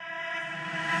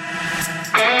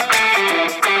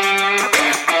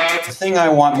The thing I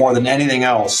want more than anything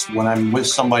else when I'm with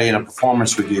somebody in a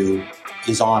performance review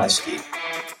is honesty.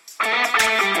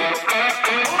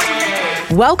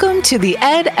 Welcome to the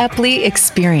Ed Epley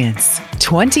Experience.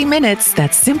 20 minutes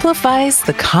that simplifies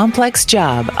the complex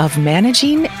job of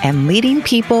managing and leading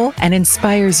people and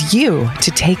inspires you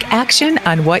to take action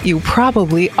on what you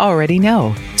probably already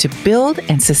know to build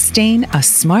and sustain a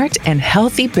smart and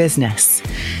healthy business.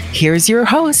 Here's your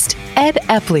host, Ed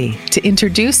Epley, to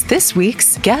introduce this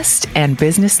week's guest and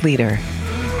business leader.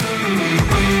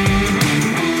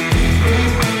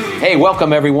 Hey,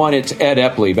 welcome everyone. It's Ed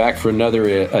Epley back for another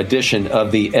edition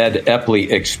of the Ed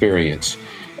Epley Experience.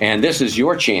 And this is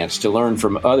your chance to learn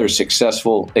from other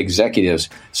successful executives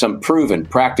some proven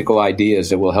practical ideas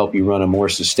that will help you run a more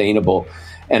sustainable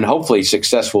and hopefully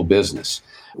successful business.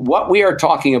 What we are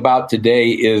talking about today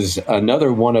is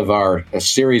another one of our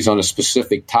series on a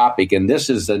specific topic. And this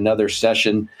is another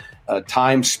session,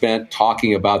 time spent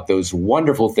talking about those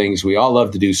wonderful things we all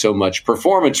love to do so much,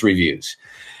 performance reviews.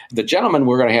 The gentleman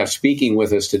we're going to have speaking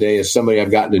with us today is somebody I've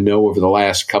gotten to know over the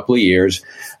last couple of years.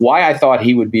 Why I thought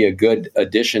he would be a good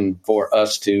addition for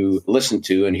us to listen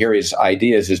to and hear his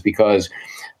ideas is because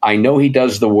I know he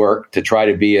does the work to try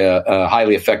to be a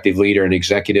highly effective leader and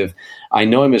executive. I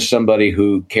know him as somebody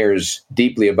who cares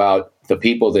deeply about the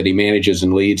people that he manages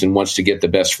and leads and wants to get the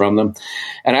best from them.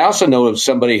 And I also know of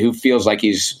somebody who feels like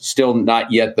he's still not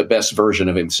yet the best version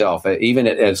of himself. Even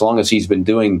as long as he's been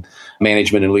doing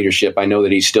management and leadership, I know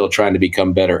that he's still trying to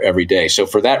become better every day. So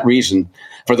for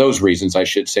those reasons, I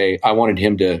should say, I wanted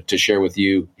him to share with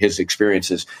you his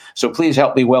experiences. So please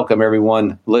help me welcome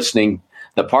everyone listening,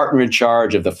 the partner in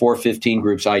charge of the 415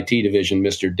 Group's IT division,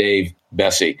 Mr. Dave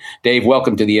Besse. Dave,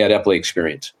 welcome to the Ed Epley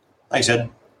Experience. Thanks, Ed.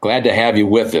 Glad to have you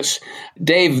with us.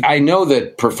 Dave, I know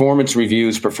that performance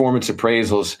reviews, performance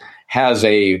appraisals has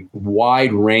a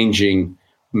wide-ranging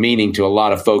meaning to a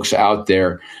lot of folks out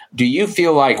there. Do you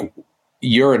feel like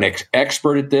you're an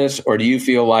expert at this, or do you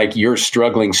feel like you're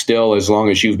struggling still as long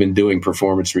as you've been doing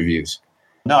performance reviews?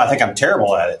 No, I think I'm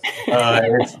terrible at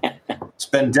it. It's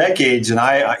been decades, and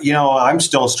I'm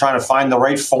still trying to find the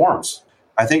right forms.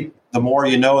 I think the more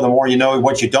you know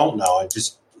what you don't know.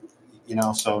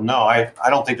 So no, I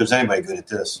don't think there's anybody good at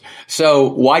this. So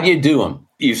why do you do them?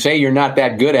 You say you're not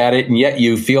that good at it, and yet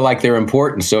you feel like they're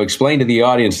important. So explain to the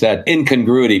audience that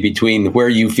incongruity between where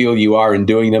you feel you are in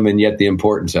doing them and yet the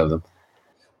importance of them.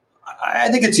 I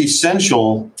think it's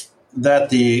essential that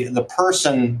the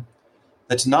person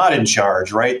that's not in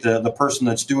charge, right, the person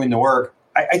that's doing the work,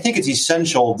 I think it's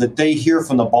essential that they hear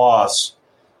from the boss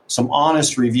some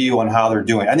honest review on how they're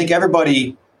doing. I think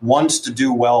everybody wants to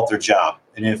do well at their job.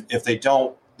 And if they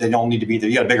don't need to be there.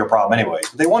 You got a bigger problem anyway.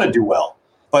 They want to do well.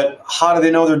 But how do they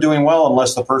know they're doing well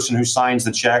unless the person who signs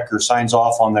the check or signs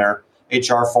off on their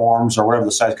HR forms or whatever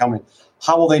the size company,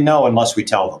 how will they know unless we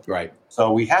tell them? Right.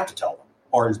 So we have to tell them,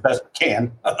 or as best we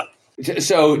can.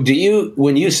 So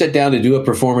when you sit down to do a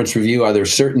performance review, are there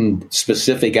certain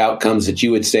specific outcomes that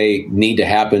you would say need to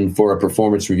happen for a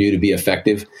performance review to be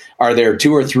effective? Are there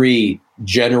 2 or 3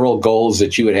 general goals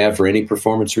that you would have for any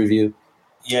performance review?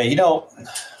 Yeah,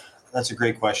 that's a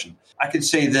great question. I could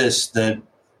say this, that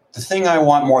the thing I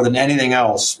want more than anything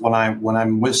else when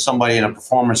I'm with somebody in a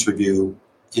performance review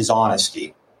is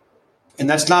honesty. And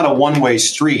that's not a one-way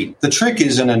street. The trick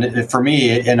is, for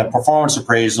me, in a performance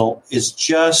appraisal, is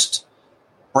just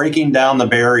breaking down the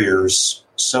barriers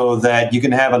so that you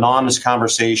can have an honest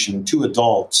conversation, 2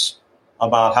 adults,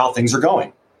 about how things are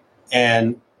going.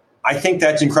 And I think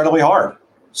that's incredibly hard.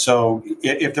 So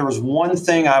if there was one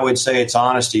thing, I would say it's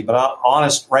honesty. But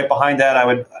honest, right behind that, I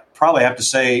would probably have to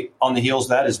say on the heels of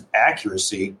that is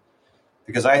accuracy,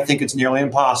 because I think it's nearly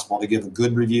impossible to give a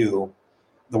good review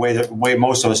the way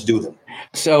most of us do them.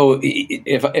 So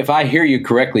if I hear you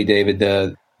correctly, David,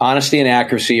 the honesty and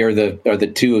accuracy are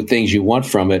the 2 things you want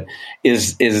from it.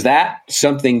 Is that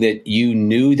something that you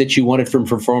knew that you wanted from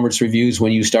performance reviews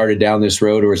when you started down this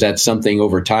road, or is that something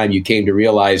over time you came to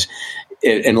realize,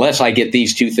 unless I get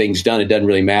these 2 things done, it doesn't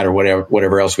really matter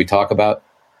whatever else we talk about?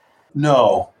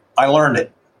 No, I learned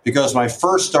it because when I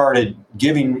first started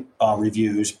giving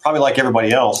reviews, probably like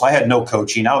everybody else, I had no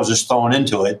coaching. I was just thrown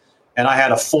into it. And I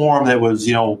had a form that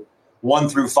was, 1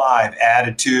 through 5,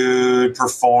 attitude,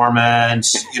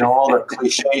 performance, all the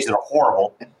cliches that are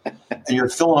horrible. And you're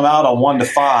filling them out on 1 to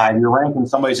 5. You're ranking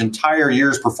somebody's entire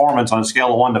year's performance on a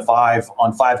scale of 1 to 5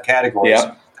 on 5 categories. Yep.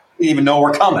 You didn't even know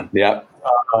we're coming. Yeah.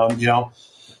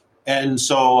 And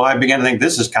so I began to think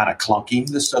this is kind of clunky.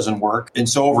 This doesn't work. And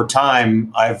so over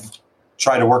time, I've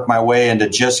try to work my way into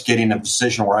just getting a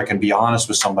position where I can be honest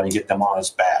with somebody, get them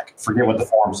honest back. Forget what the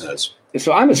form says.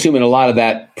 So I'm assuming a lot of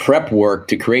that prep work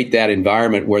to create that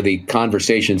environment where the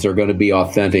conversations are going to be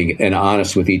authentic and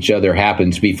honest with each other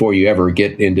happens before you ever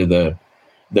get into the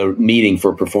meeting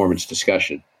for performance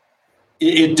discussion.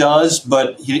 It does,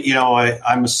 but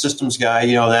I'm a systems guy.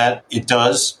 You know that it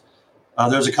does.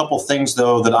 There's a couple things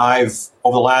though that I've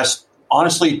over the last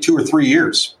honestly 2 or 3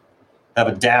 years have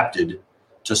adapted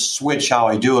to switch how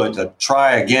I do it, to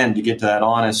try again to get to that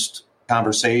honest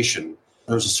conversation.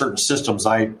 There's a certain systems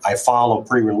I follow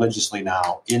pretty religiously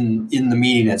now in the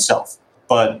meeting itself.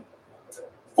 But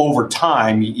over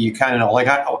time, you kind of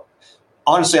know,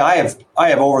 honestly, I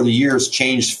have over the years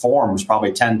changed forms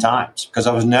probably 10 times because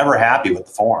I was never happy with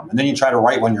the form. And then you try to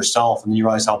write one yourself and then you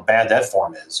realize how bad that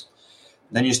form is.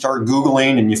 And then you start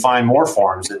Googling and you find more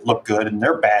forms that look good and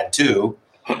they're bad too.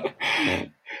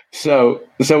 So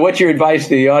what's your advice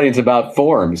to the audience about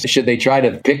forms? Should they try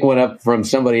to pick one up from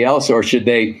somebody else or should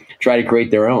they try to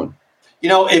create their own?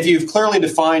 If you've clearly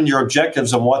defined your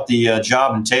objectives and what the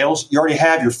job entails, you already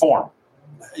have your form,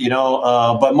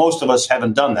 but most of us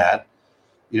haven't done that.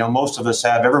 Most of us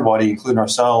have everybody, including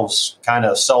ourselves, kind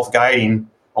of self-guiding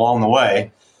along the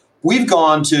way. We've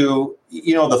gone to,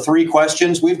 the 3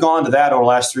 questions. We've gone to that over the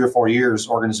last 3 or 4 years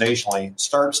organizationally.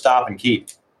 Start, stop, and keep.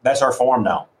 That's our form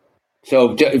now.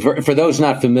 So for those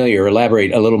not familiar,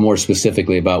 elaborate a little more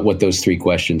specifically about what those 3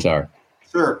 questions are.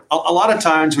 Sure. A lot of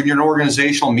times when you're in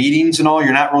organizational meetings and all,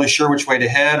 you're not really sure which way to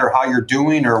head or how you're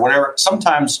doing or whatever.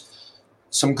 Sometimes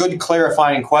some good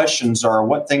clarifying questions are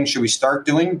what things should we start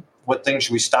doing, what things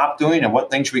should we stop doing, and what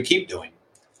things should we keep doing.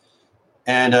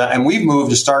 And we've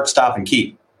moved to start, stop, and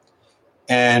keep.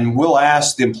 And we'll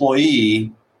ask the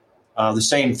employee the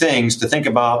same things to think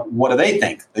about what do they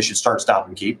think they should start, stop,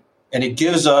 and keep. And it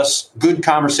gives us good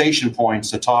conversation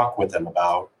points to talk with them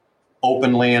about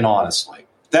openly and honestly.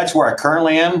 That's where I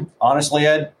currently am. Honestly,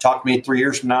 Ed, talk to me 3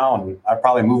 years from now, and I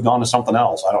probably moved on to something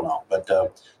else. I don't know. But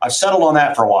I've settled on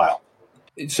that for a while.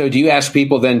 So do you ask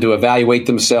people then to evaluate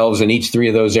themselves in each 3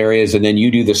 of those areas, and then you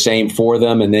do the same for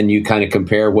them, and then you kind of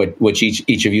compare what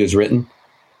each of you has written?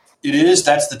 It is.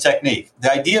 That's the technique.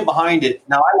 The idea behind it.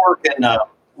 Now, I work in,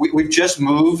 we've just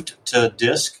moved to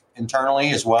DISC internally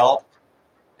as well.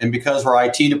 And because we're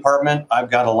IT department, I've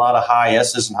got a lot of high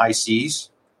S's and high C's.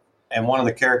 And one of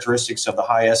the characteristics of the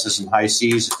high S's and high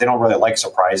C's is they don't really like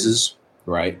surprises.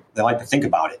 Right. They like to think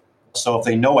about it. So if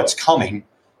they know what's coming,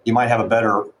 you might have a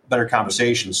better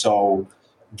conversation. So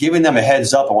giving them a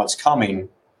heads up on what's coming,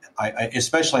 I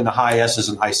especially in the high S's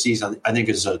and high C's, I think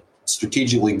is a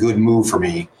strategically good move for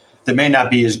me. That may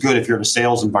not be as good if you're in a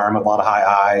sales environment, a lot of high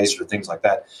I's or things like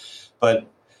that. But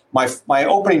my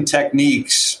opening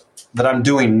techniques that I'm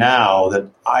doing now that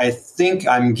I think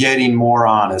I'm getting more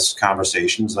honest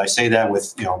conversations, and I say that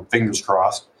with, fingers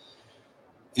crossed,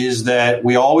 is that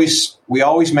we always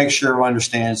make sure everyone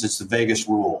understands it's the Vegas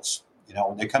rules.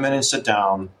 When they come in and sit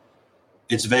down,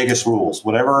 it's Vegas rules.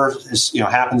 Whatever is,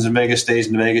 happens in Vegas stays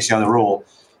in Vegas, the rule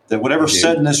that whatever's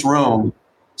said in this room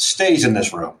stays in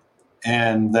this room.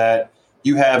 And that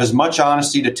you have as much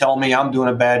honesty to tell me I'm doing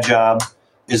a bad job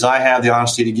as I have the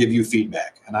honesty to give you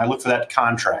feedback. And I look for that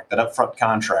contract, that upfront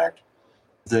contract,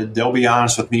 that they'll be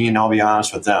honest with me and I'll be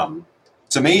honest with them.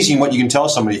 It's amazing what you can tell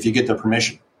somebody if you get their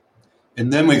permission.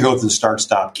 And then we go through the start,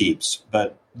 stop, keeps.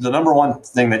 But the number one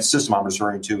thing that system I'm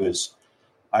referring to is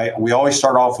we always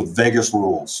start off with Vegas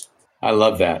rules. I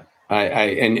love that.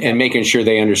 And making sure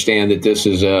they understand that this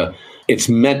is it's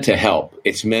meant to help.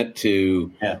 It's meant to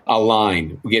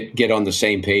align, get on the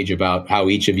same page about how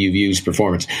each of you views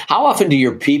performance. How often do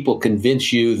your people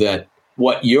convince you that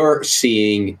what you're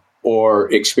seeing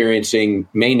or experiencing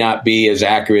may not be as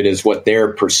accurate as what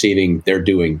they're perceiving they're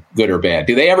doing, good or bad?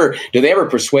 Do they ever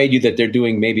persuade you that they're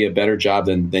doing maybe a better job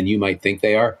than you might think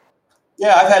they are?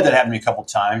 Yeah, I've had that happen to me a couple of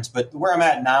times. But where I'm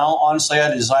at now, honestly,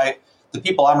 Ed, is the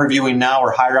people I'm reviewing now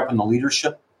are higher up in the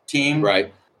leadership team.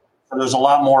 Right. So there's a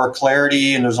lot more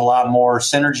clarity and there's a lot more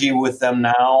synergy with them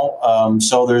now.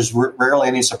 So there's rarely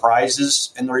any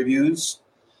surprises in the reviews.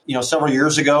 Several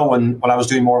years ago when I was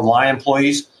doing more of line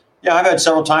employees, I've had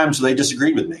several times where they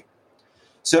disagreed with me.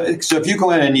 So if you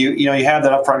go in and you have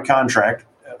that upfront contract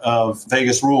of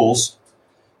Vegas rules,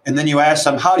 and then you ask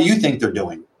them, how do you think they're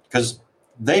doing? Because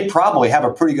they probably have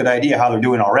a pretty good idea how they're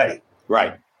doing already.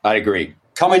 Right. I agree.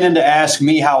 Coming in to ask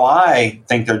me how I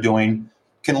think they're doing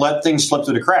can let things slip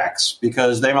through the cracks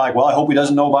because they're like, well, I hope he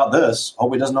doesn't know about this.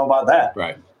 Hope he doesn't know about that.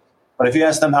 Right. But if you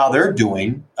ask them how they're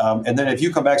doing, and then if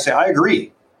you come back and say, I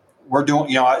agree, we're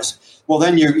doing, well,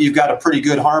 then you've got a pretty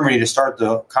good harmony to start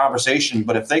the conversation.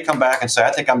 But if they come back and say,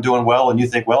 I think I'm doing well, and you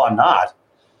think, well, I'm not,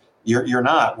 You're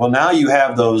not. Well, now you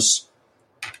have those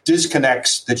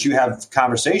disconnects that you have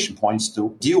conversation points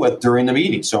to deal with during the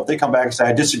meeting. So if they come back and say,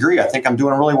 I disagree, I think I'm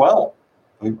doing really well.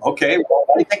 Okay, well,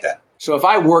 why do you think that? So if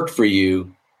I worked for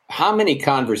you, how many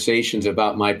conversations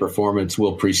about my performance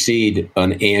will precede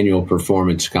an annual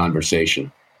performance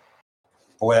conversation?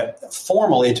 Well,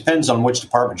 formally, it depends on which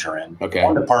department you're in. Okay.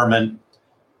 One department,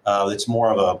 it's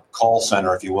more of a call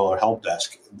center, if you will, or help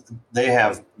desk. They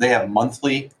have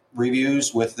monthly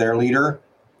reviews with their leader.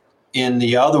 In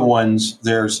the other ones,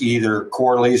 there's either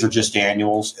quarterlies or just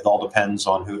annuals. It all depends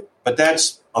on who. But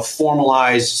that's a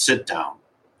formalized sit down.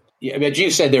 Yeah, but you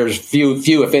said there's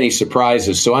few if any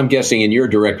surprises. So I'm guessing in your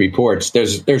direct reports,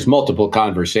 there's multiple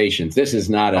conversations. This is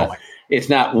not it's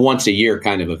not once a year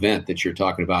kind of event that you're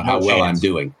talking about how well I'm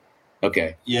doing.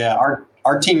 Okay. Yeah,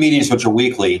 our team meetings, which are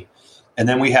weekly, and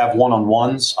then we have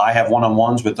one-on-ones. I have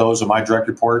one-on-ones with those of my direct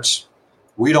reports.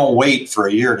 We don't wait for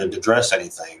a year to address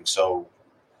anything. So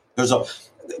there's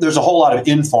a whole lot of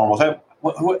informal.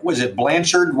 What was it?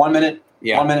 Blanchard, 1 minute?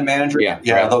 Yeah. 1 minute manager? Yeah.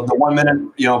 Right. The 1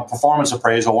 minute, performance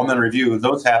appraisal, 1 minute review,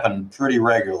 those happen pretty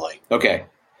regularly. Okay.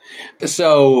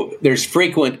 So there's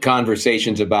frequent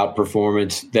conversations about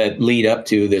performance that lead up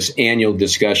to this annual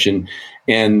discussion.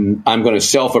 And I'm going to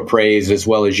self-appraise as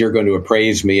well as you're going to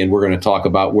appraise me. And we're going to talk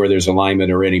about where there's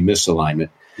alignment or any misalignment.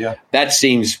 Yeah. That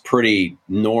seems pretty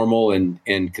normal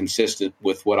and consistent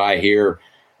with what I hear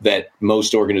that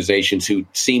most organizations who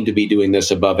seem to be doing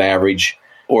this above average,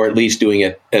 or at least doing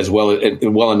it as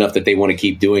well enough that they want to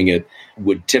keep doing it,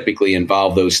 would typically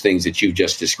involve those things that you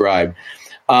just described.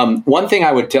 One thing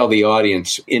I would tell the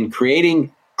audience, in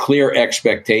creating clear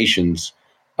expectations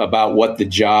about what the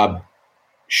job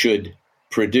should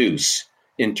produce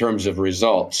in terms of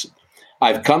results,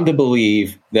 I've come to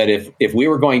believe that if we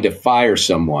were going to fire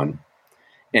someone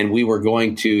and we were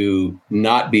going to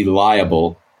not be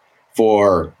liable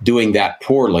for doing that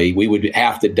poorly, we would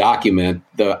have to document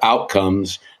the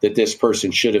outcomes that this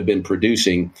person should have been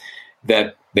producing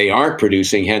that they aren't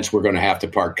producing. Hence, we're going to have to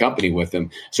part company with them.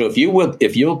 So if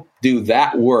you'll do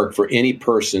that work for any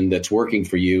person that's working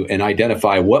for you and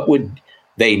identify what would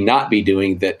they not be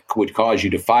doing that would cause you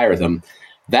to fire them,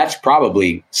 that's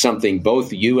probably something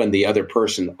both you and the other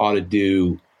person ought to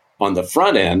do on the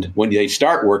front end when they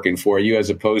start working for you, as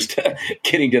opposed to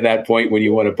getting to that point when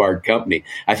you want to part company.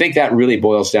 I think that really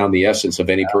boils down the essence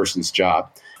of any person's job.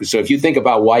 So if you think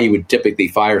about why you would typically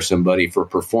fire somebody for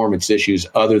performance issues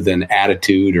other than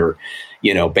attitude or,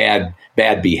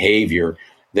 bad behavior,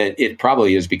 then it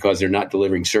probably is because they're not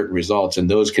delivering certain results.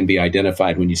 And those can be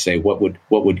identified when you say what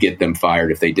would get them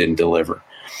fired if they didn't deliver.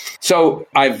 So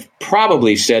I've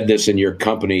probably said this in your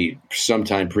company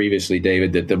sometime previously,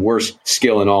 David, that the worst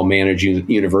skill in all managing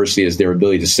university is their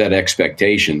ability to set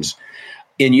expectations.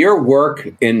 In your work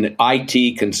in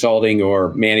IT consulting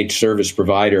or managed service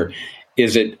provider,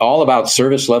 is it all about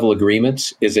service level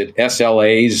agreements? Is it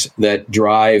SLAs that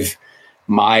drive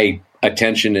my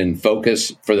attention and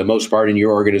focus for the most part in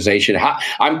your organization?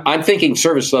 I'm thinking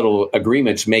service level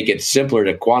agreements make it simpler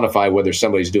to quantify whether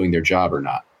somebody's doing their job or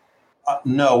not.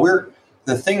 No,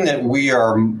 the thing that we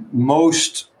are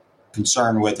most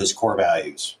concerned with is core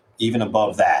values, even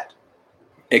above that.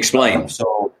 Explain.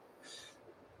 So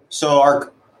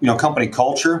our company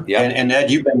culture, yep. and Ed,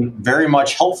 you've been very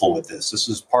much helpful with this. This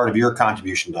is part of your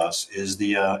contribution to us.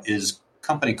 Is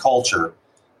company culture.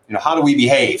 How do we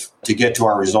behave to get to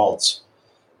our results?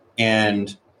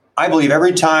 And I believe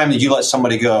every time that you let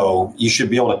somebody go, you should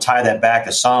be able to tie that back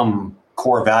to some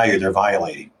core value they're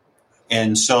violating.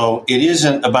 And so it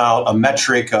isn't about a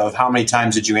metric of how many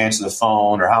times did you answer the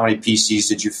phone or how many PCs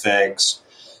did you fix.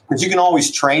 Because you can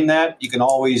always train that. You can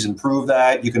always improve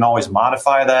that. You can always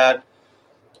modify that.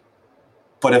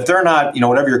 But if they're not,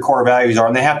 whatever your core values are,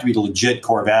 and they have to be legit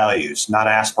core values, not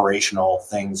aspirational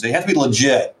things. They have to be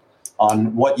legit on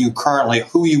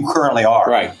who you currently are.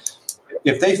 Right.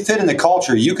 If they fit in the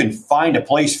culture, you can find a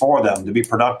place for them to be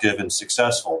productive and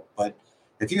successful. But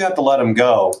if you have to let them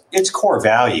go, it's core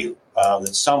value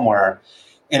that's somewhere.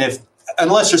 And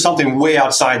unless there's something way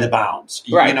outside the bounds,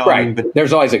 right? Right. I mean, but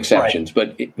there's always exceptions,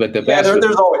 right. but the best.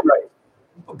 There's always right.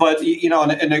 But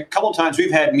and a couple of times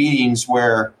we've had meetings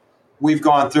where we've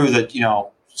gone through that.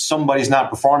 Somebody's not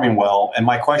performing well, and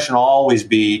my question will always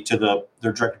be to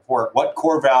their direct report: what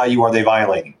core value are they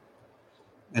violating?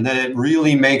 And then it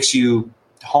really makes you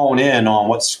hone in on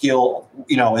what skill.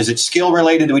 Is it skill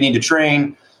related? Do we need to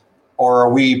train? Or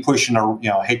are we pushing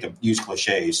I hate to use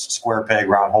cliches, square peg,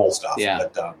 round hole stuff. Yeah.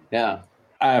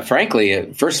 But,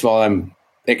 frankly, first of all, I'm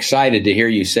excited to hear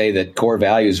you say that core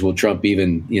values will trump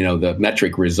even, the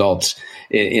metric results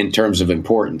in terms of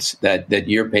importance, that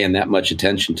you're paying that much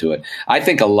attention to it. I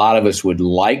think a lot of us would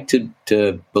like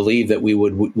to believe that we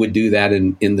would do that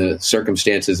in the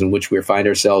circumstances in which we find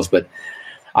ourselves. But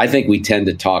I think we tend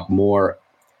to talk more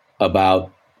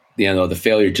about, the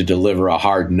failure to deliver a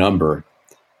hard number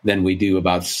than we do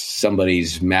about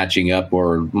somebody's matching up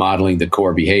or modeling the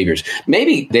core behaviors.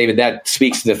 Maybe, David, that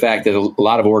speaks to the fact that a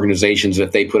lot of organizations,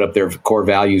 if they put up their core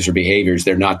values or behaviors,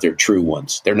 they're not their true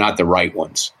ones. They're not the right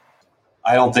ones.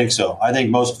 I don't think so. I think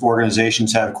most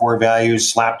organizations have core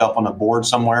values slapped up on a board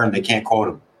somewhere and they can't quote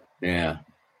them. Yeah,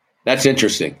 that's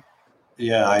interesting.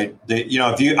 Yeah, I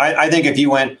think if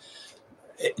you went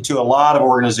to a lot of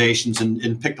organizations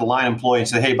and picked a line employee and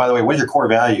said, hey, by the way, what are your core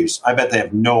values? I bet they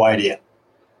have no idea.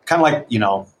 Kind of like,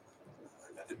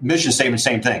 mission statement,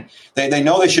 same thing. They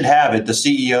know they should have it. The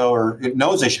CEO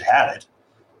knows they should have it.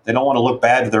 They don't want to look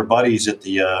bad to their buddies at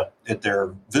their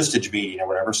Vistage meeting or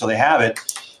whatever. So they have it,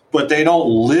 but they don't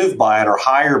live by it or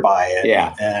hire by it.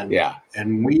 Yeah.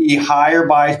 And we hire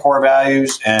by core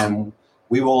values and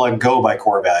we will let go by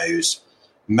core values.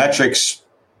 Metrics.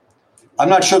 I'm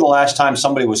not sure the last time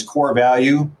somebody was core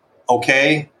value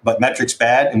okay, but metrics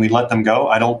bad, and we let them go.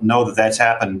 I don't know that that's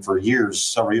happened for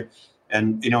several years.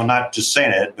 And, not just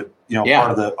saying it, but,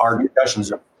 part of our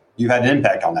discussions, you've had an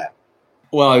impact on that.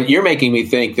 Well, you're making me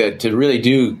think that to really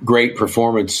do great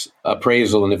performance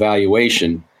appraisal and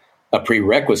evaluation, a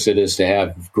prerequisite is to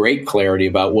have great clarity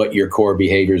about what your core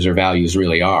behaviors or values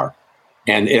really are.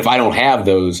 And if I don't have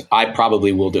those, I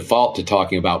probably will default to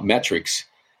talking about metrics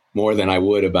more than I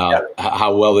would about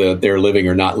how well they're living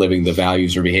or not living the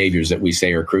values or behaviors that we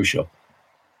say are crucial.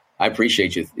 I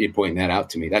appreciate you pointing that out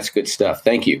to me. That's good stuff.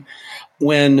 Thank you.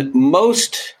 When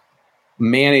most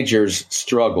managers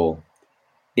struggle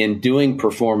in doing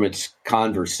performance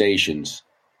conversations,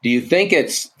 do you think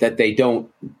it's that they don't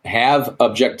have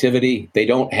objectivity? They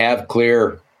don't have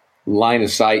clear line of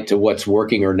sight to what's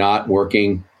working or not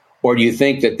working? Or do you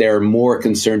think that they're more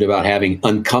concerned about having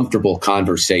uncomfortable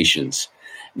conversations?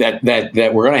 That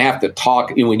we're going to have to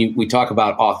talk, when we talk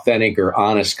about authentic or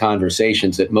honest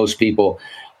conversations, that most people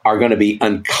are going to be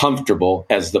uncomfortable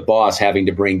as the boss having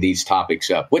to bring these topics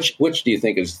up. Which do you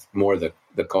think is more the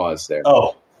cause there?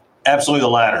 Oh, absolutely the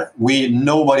latter.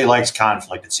 Nobody likes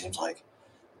conflict, it seems like.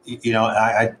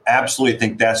 I absolutely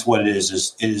think that's what it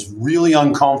is. It is really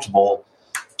uncomfortable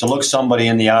to look somebody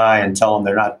in the eye and tell them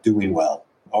they're not doing well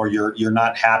or you're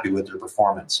not happy with their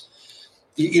performance.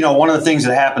 One of the things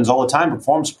that happens all the time in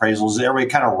performance appraisals is everybody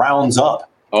kind of rounds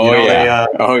up. They'll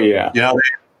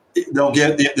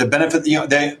get the benefit.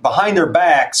 They behind their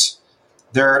backs,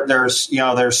 they're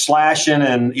slashing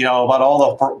and about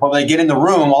all the. When they get in the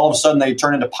room, all of a sudden they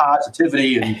turn into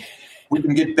positivity and we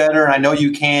can get better. And I know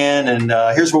you can. And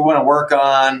here's what we want to work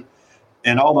on,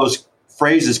 and all those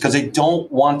phrases because they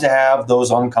don't want to have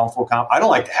those uncomfortable. I don't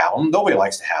like to have them. Nobody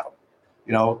likes to have them.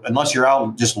 Unless you're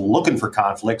out just looking for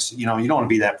conflicts, you don't want to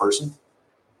be that person.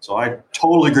 So I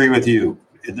totally agree with you.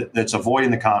 That's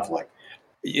avoiding the conflict.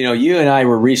 You and I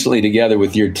were recently together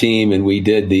with your team, and we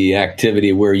did the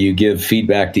activity where you give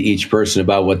feedback to each person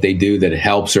about what they do that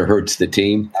helps or hurts the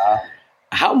team.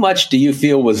 How much do you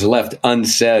feel was left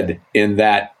unsaid in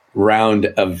that round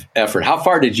of effort? How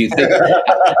far did you think?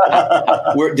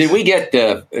 Did we get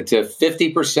to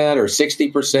 50% or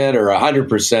 60% or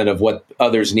 100% of what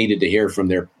others needed to hear from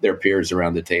their peers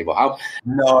around the table?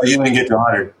 No, you didn't get to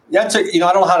 100. That's I don't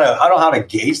know how to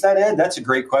gauge that, Ed. That's a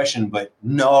great question, but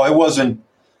no, it wasn't.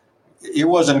 It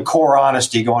wasn't core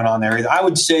honesty going on there either. I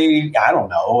would say I don't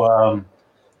know,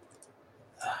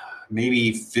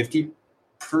 maybe 50%.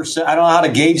 I don't know how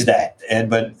to gauge that, Ed,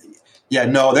 but. Yeah,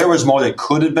 no, there was more that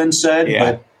could have been said,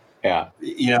 but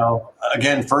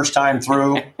again, first time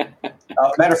through.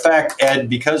 Matter of fact, Ed,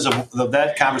 because of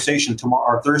that conversation tomorrow,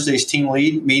 our Thursday's team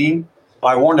lead meeting,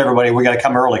 I warned everybody we got to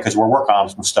come early because we're working on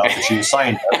some stuff that she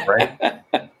assigned us, right?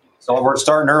 So we're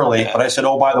starting early, but I said,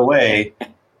 oh, by the way,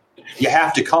 you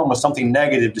have to come with something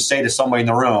negative to say to somebody in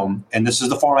the room, and this is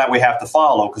the format we have to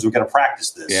follow because we've got to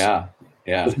practice this. Yeah.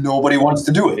 Because nobody wants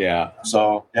to do it. Yeah.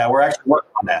 So, we're actually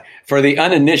working on that. For the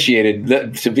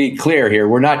uninitiated, to be clear here,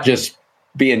 we're not just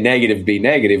being negative, be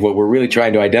negative. What we're really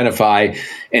trying to identify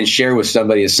and share with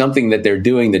somebody is something that they're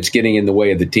doing that's getting in the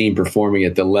way of the team performing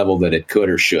at the level that it could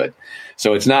or should.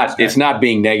 So it's not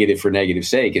being negative for negative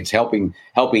sake. It's helping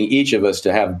each of us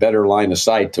to have better line of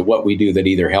sight to what we do that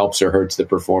either helps or hurts the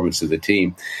performance of the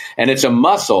team. And it's a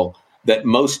muscle that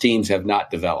most teams have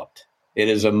not developed. It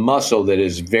is a muscle that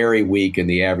is very weak in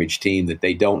the average team, that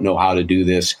they don't know how to do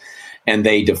this, and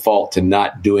they default to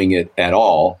not doing it at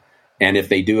all. And if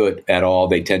they do it at all,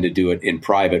 they tend to do it in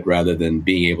private rather than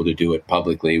being able to do it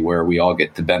publicly, where we all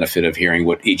get the benefit of hearing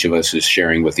what each of us is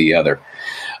sharing with the other.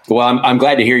 Well, I'm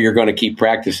glad to hear you're going to keep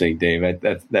practicing, David.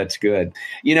 That's good.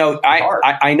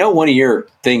 I know one of your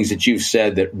things that you've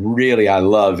said that really I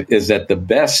love is that the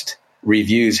best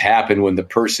reviews happen when the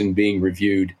person being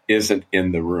reviewed isn't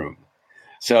in the room.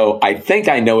 So I think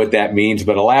I know what that means,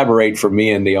 but elaborate for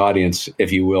me and the audience,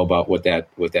 if you will, about what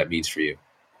that means for you.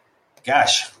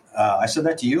 Gosh, I said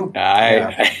that to you?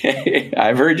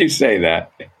 I've heard you say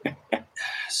that.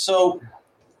 So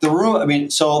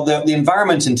the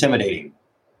environment's intimidating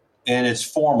and it's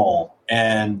formal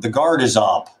and the guard is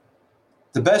up.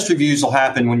 The best reviews will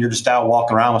happen when you're just out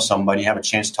walking around with somebody, you have a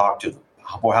chance to talk to them.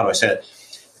 Boy, how do I say it?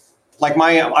 Like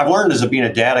I've learned as being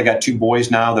a dad, I got 2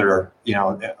 boys now that are,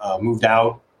 moved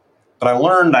out. But I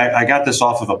learned, I got this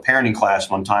off of a parenting class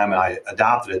one time and I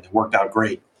adopted it. It worked out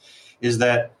great. Is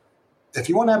that if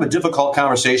you want to have a difficult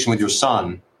conversation with your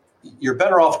son, you're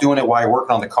better off doing it while you're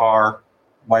working on the car,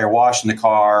 while you're washing the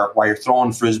car, while you're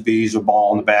throwing frisbees or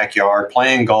ball in the backyard,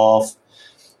 playing golf.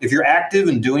 If you're active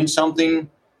and doing something,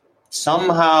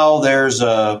 somehow there's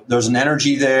an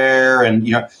energy there,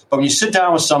 but when you sit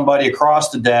down with somebody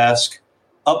across the desk,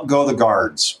 up go the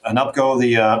guards and up go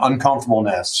the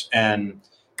uncomfortableness, and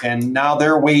now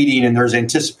they're waiting and there's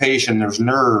anticipation, there's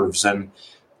nerves, and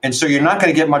so you're not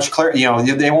going to get much clarity.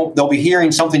 They'll be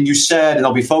hearing something you said and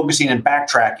they'll be focusing and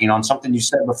backtracking on something you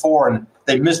said before, and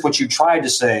they missed what you tried to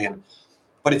say.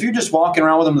 But if you're just walking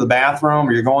around with them to the bathroom,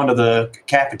 or you're going to the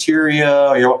cafeteria,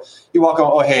 or you walk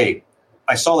on, oh hey,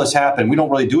 I saw this happen. We don't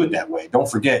really do it that way. Don't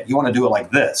forget, you want to do it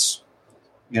like this.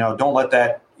 Don't let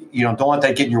that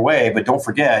get in your way, but don't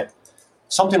forget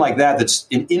something like that. That's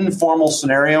an informal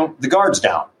scenario. The guard's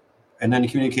down, and then the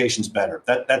communication's better.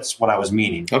 That's what I was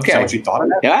meaning. Okay. Is that what you thought of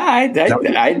that? Yeah,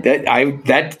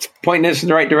 that's pointing us in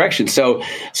the right direction.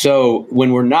 So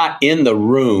when we're not in the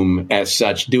room as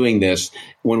such doing this,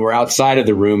 when we're outside of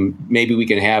the room, maybe we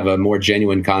can have a more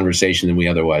genuine conversation than we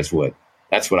otherwise would.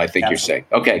 That's what I think Absolutely.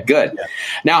 You're saying. Okay, good. Yeah.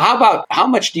 Now, how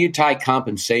much do you tie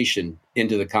compensation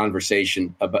into the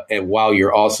conversation while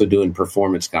you're also doing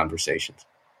performance conversations?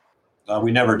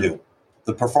 We never do.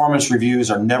 The performance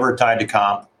reviews are never tied to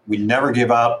comp. We never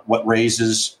give out what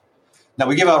raises. Now,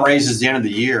 we give out raises at the end of the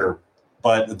year,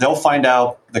 but they'll find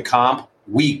out the comp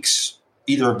weeks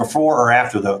either before or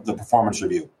after the performance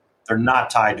review. They're not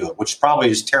tied to it, which probably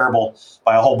is terrible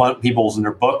by a whole bunch of people in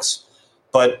their books.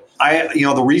 But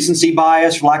the recency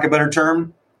bias, for lack of a better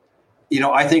term,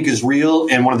 I think is real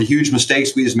and one of the huge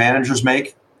mistakes we as managers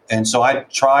make. And so I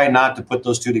try not to put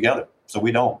those two together. So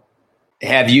we don't.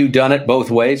 Have you done it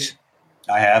both ways?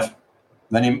 I have.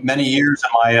 Many years in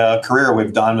my career,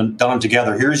 we've done them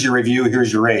together. Here's your review.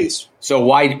 Here's your raise. So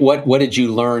what did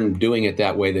you learn doing it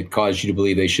that way that caused you to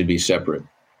believe they should be separate?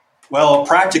 Well,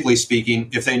 practically speaking,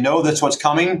 if they know that's what's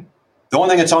coming, the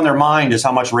only thing that's on their mind is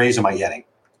how much raise am I getting?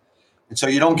 And so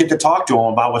you don't get to talk to them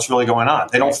about what's really going on.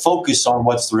 They don't focus on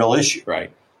what's the real issue. Right.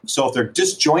 So if they're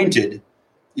disjointed,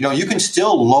 you can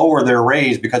still lower their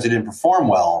raise because they didn't perform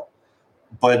well,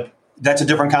 but that's a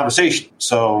different conversation.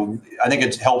 So I think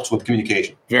it helps with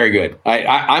communication. Very good.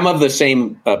 I'm of the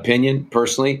same opinion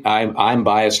personally. I'm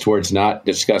biased towards not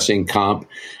discussing comp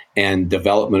and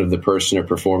development of the person or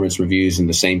performance reviews in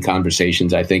the same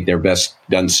conversations. I think they're best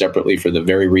done separately for the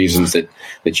very reasons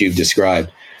that you've described.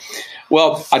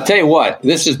 Well, I'll tell you what,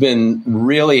 this has been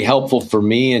really helpful for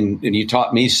me, and you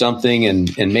taught me something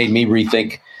and made me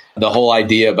rethink the whole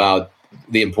idea about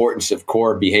the importance of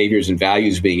core behaviors and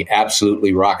values being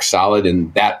absolutely rock solid.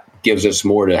 And that gives us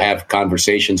more to have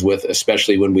conversations with,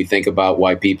 especially when we think about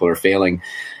why people are failing.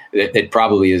 It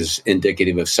probably is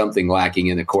indicative of something lacking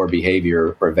in the core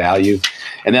behavior or value.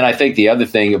 And then I think the other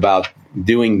thing about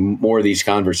doing more of these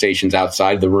conversations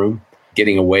outside the room,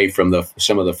 getting away from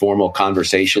some of the formal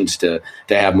conversations to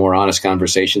have more honest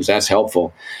conversations, that's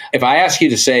helpful. If I ask you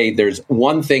to say there's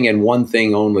one thing and one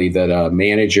thing only that a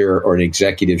manager or an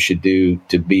executive should do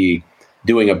to be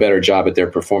doing a better job at their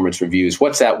performance reviews,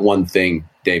 what's that one thing,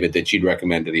 David, that you'd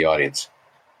recommend to the audience?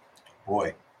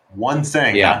 Boy, one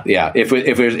thing. Yeah, yeah.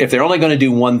 If they're only going to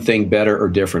do one thing better or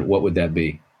different, what would that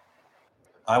be?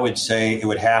 I would say it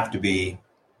would have to be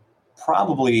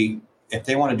probably, if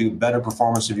they want to do better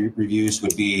performance reviews,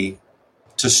 would be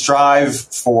to strive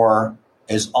for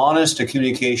as honest a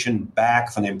communication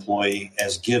back from the employee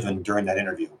as given during that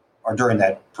interview or during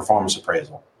that performance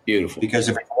appraisal. Beautiful. Because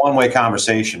if it's a one-way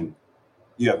conversation,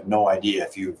 you have no idea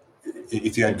if you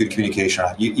had good communication or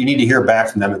not. You need to hear back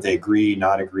from them if they agree,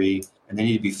 not agree, and they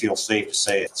need to feel safe to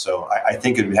say it. So I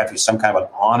think it would have to be some kind of an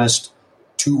honest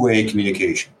two-way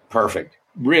communication. Perfect.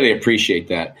 Really appreciate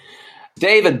that.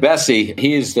 David Besse,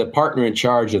 he is the partner in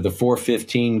charge of the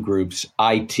 415 Group's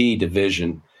IT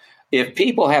division. If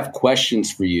people have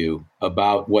questions for you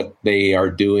about what they are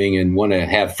doing and want to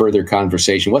have further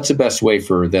conversation, what's the best way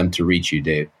for them to reach you,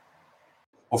 Dave?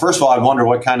 Well, first of all, I wonder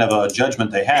what kind of a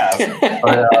judgment they have.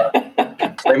 But,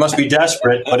 they must be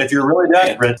desperate. But if you're really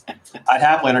desperate, I'd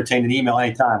happily entertain an email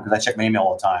anytime because I check my email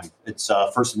all the time. It's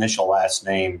first initial, last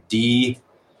name, DBESSE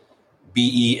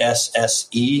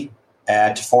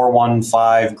at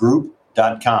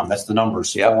 415group.com. That's the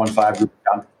numbers,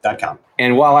 415group.com.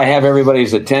 And while I have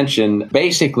everybody's attention,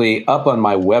 basically up on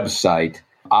my website,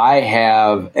 I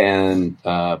have an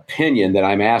opinion that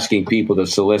I'm asking people to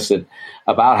solicit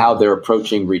about how they're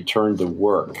approaching return to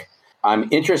work. I'm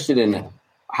interested in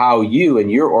how you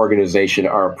and your organization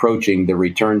are approaching the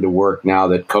return to work now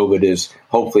that COVID is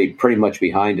hopefully pretty much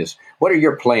behind us. What are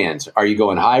your plans? Are you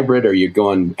going hybrid? Are you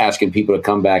going asking people to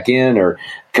come back in or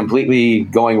completely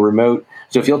going remote?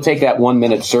 So if you'll take that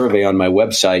 1-minute survey on my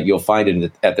website, you'll find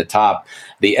it at the top,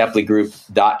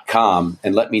 theepleygroup.com,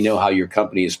 and let me know how your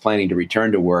company is planning to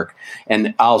return to work.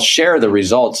 And I'll share the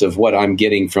results of what I'm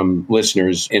getting from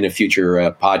listeners in a future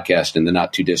podcast in the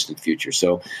not too distant future.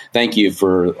 So thank you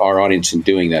for our audience in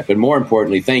doing that. But more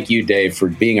importantly, thank you, Dave, for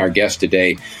being our guest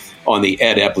today on the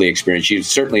Ed Epley Experience. You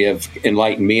certainly have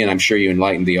enlightened me, and I'm sure you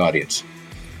enlightened the audience.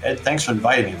 Ed, thanks for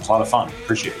inviting me. It was a lot of fun.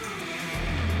 Appreciate it.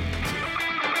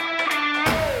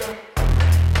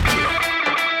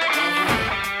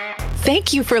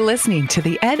 Thank you for listening to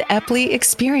the Ed Epley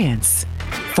Experience.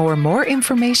 For more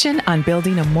information on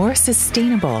building a more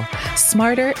sustainable,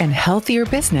 smarter, and healthier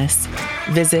business,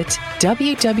 visit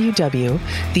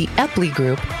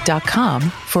www.theepleygroup.com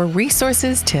for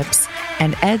resources, tips,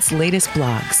 and Ed's latest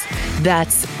blogs.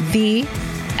 That's the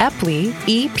Epley,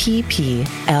 EPPLEY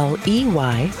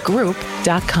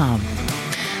group.com.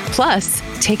 Plus,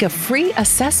 take a free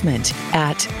assessment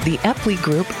at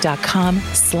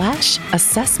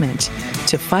theepleygroup.com/assessment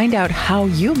to find out how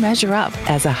you measure up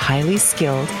as a highly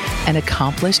skilled and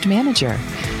accomplished manager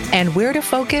and where to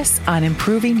focus on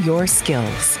improving your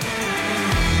skills.